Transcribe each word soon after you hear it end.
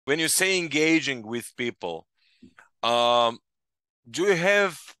When you say engaging with people, um, do you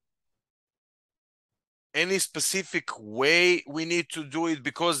have any specific way we need to do it?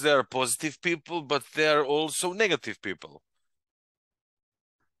 Because there are positive people, but there are also negative people.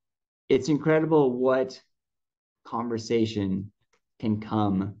 It's incredible what conversation can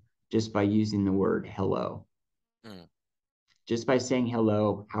come just by using the word hello. Mm, Just by saying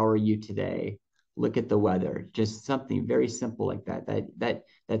hello, how are you today? Look at the weather. Just something very simple like that.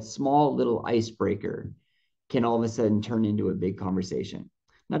 That small little icebreaker can all of a sudden turn into a big conversation.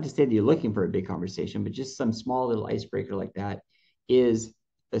 Not to say that you're looking for a big conversation, but just some small little icebreaker like that is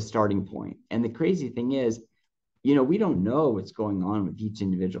a starting point. And the crazy thing is, we don't know what's going on with each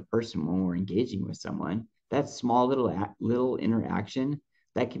individual person when we're engaging with someone. That small little interaction,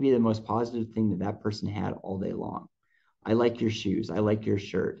 that could be the most positive thing that that person had all day long. I like your shoes. I like your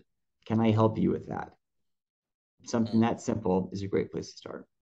shirt. Can I help you with that? Something mm. that simple is a great place to start.